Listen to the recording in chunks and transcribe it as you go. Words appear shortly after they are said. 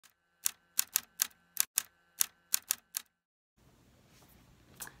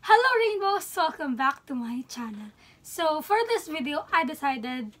Hello Rainbows! Welcome back to my channel. So for this video, I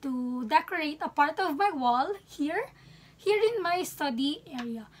decided to decorate a part of my wall here in my study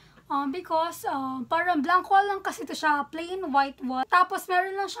area. Because parang blank wall lang kasi ito siya, plain white wall. Tapos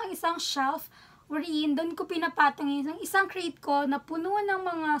meron lang siyang isang shelf wherein doon ko pinapatong yung isang crate ko na puno ng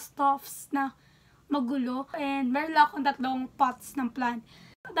mga stuffs na magulo. And meron lang akong tatlong pots ng plant.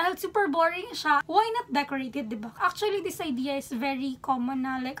 Dahil super boring siya, why not decorate it, diba? Actually, this idea is very common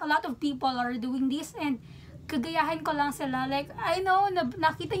na, like, a lot of people are doing this and kagayahin ko lang sila. Like, I know,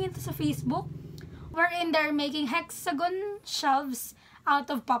 nakita niyo ito sa Facebook, wherein they're making hexagon shelves out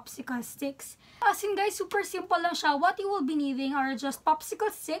of popsicle sticks. As in, guys, super simple lang siya. What you will be needing are just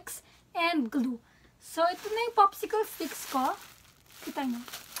popsicle sticks and glue. So, ito na yung popsicle sticks ko. Kita niyo.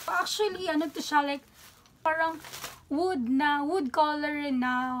 Actually, ano to siya, like, parang wood color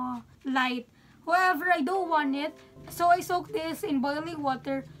na light. However, I don't want it. So, I soak this in boiling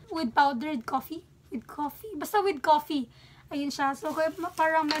water with powdered coffee. Basta with coffee. Ayun siya. So,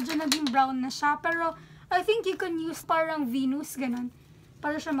 parang medyo naging brown na siya. Pero, I think you can use parang Venus, ganun.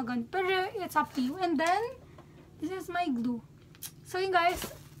 Para siya maganda. Pero, it's up to you. And then, this is my glue. So, yun guys.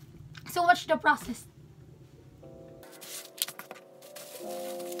 So, watch the process.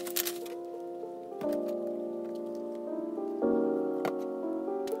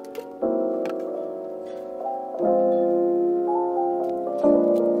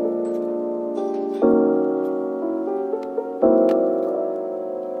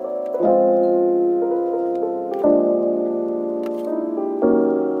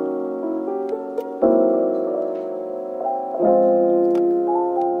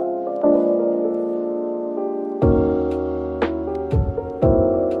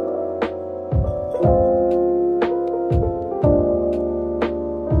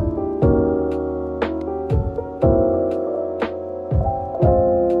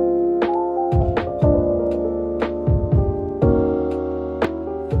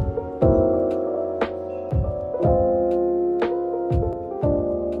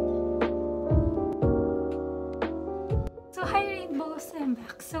 I'm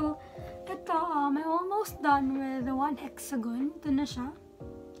back. So, ito, I'm almost done with the one hexagon. Ito na siya.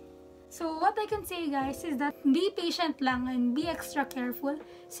 So, what I can say guys is that be patient lang and be extra careful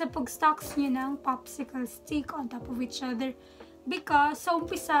sa pag-stocks nyo ng popsicle stick on top of each other. Because, sa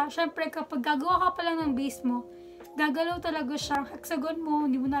umpisa, syempre kapag gagawa ka pa lang ng base mo, gagalaw talaga siya. Hexagon mo,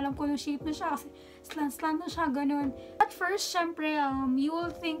 hindi mo na alam kung yung shape na siya kasi slant na siya, ganun. At first, syempre, you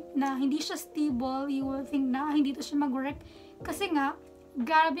will think na hindi siya stable, you will think na hindi to siya mag-work. Kasi nga,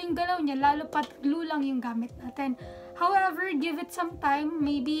 grabe yung galaw niya, lalo pat glue lang yung gamit natin. However, give it some time,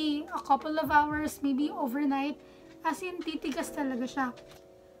 maybe a couple of hours, maybe overnight, as in titigas talaga siya.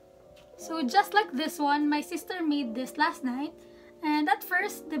 So, just like this one, my sister made this last night. And at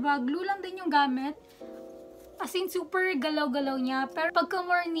first, diba, glue lang din yung gamit. As in, super galaw-galaw niya. Pero pagka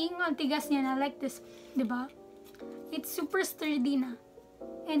morning, ang tigas niya na, like this, diba? It's super sturdy na.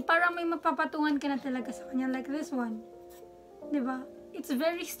 And parang may mapapatungan ka na talaga sa kanya, like this one. Diba? It's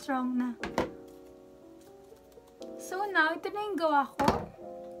very strong na. So now, ito na yung gawa ko.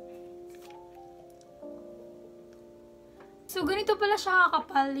 So, ganito pala siya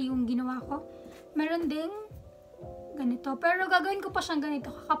kakapal yung ginawa ko. Meron ding ganito. Pero gagawin ko pa siyang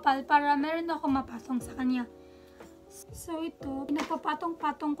ganito kakapal para meron ako mapatong sa kanya. So, ito,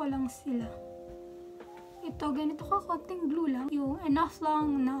 pinapapatong-patong ko lang sila. Ito, ganito ka, konting glue lang. Yung enough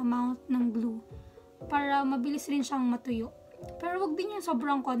lang na amount ng glue. Para mabilis rin siyang matuyo. Pero wag din yung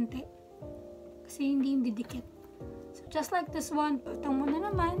sobrang konti. Kasi hindi yung didikit. So, just like this one, patong mo na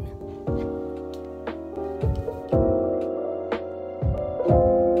naman.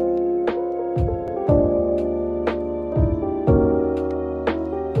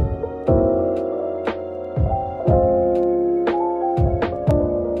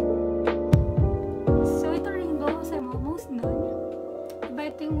 So, ito Rainbows, I'm almost done. Iba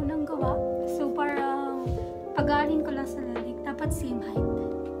ito yung unang gawa. So, parang pagarin ko lang sa lalig. Dapat same height.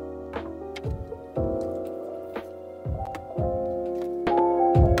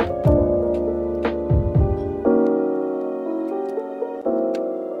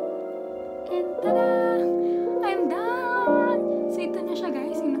 And tada! I'm done! So, ito na siya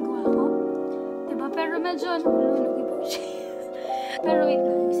guys, yung nagawa ko. Diba? Pero medyo nalulunod po siya. Pero wait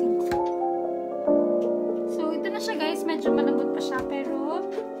lang, using ko. So, ito na siya guys, medyo malambot pa siya. Pero,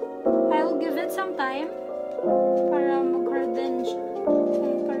 I'll give it some time para mag-harden siya.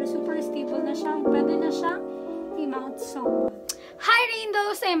 Para super stable na siya. Pwede na siya i-mount. So, hi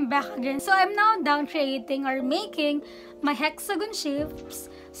Rainbows! I'm back again. So, I'm now done creating or making my hexagon shapes.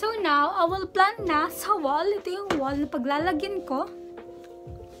 So, now, I will plan na sa wall. Ito yung wall na paglalagyan ko.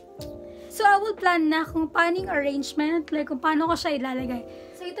 So, I will plan na kung paano yung arrangement, like kung paano ko siya ilalagay.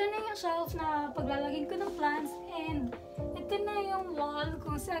 So, ito na yung shelf na paglalagay ko ng plants, and ito na yung wall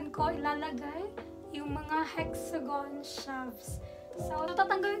kung saan ko ilalagay yung mga hexagon shelves. So,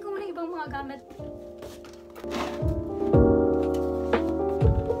 tatanggalin ko muna ibang mga gamit.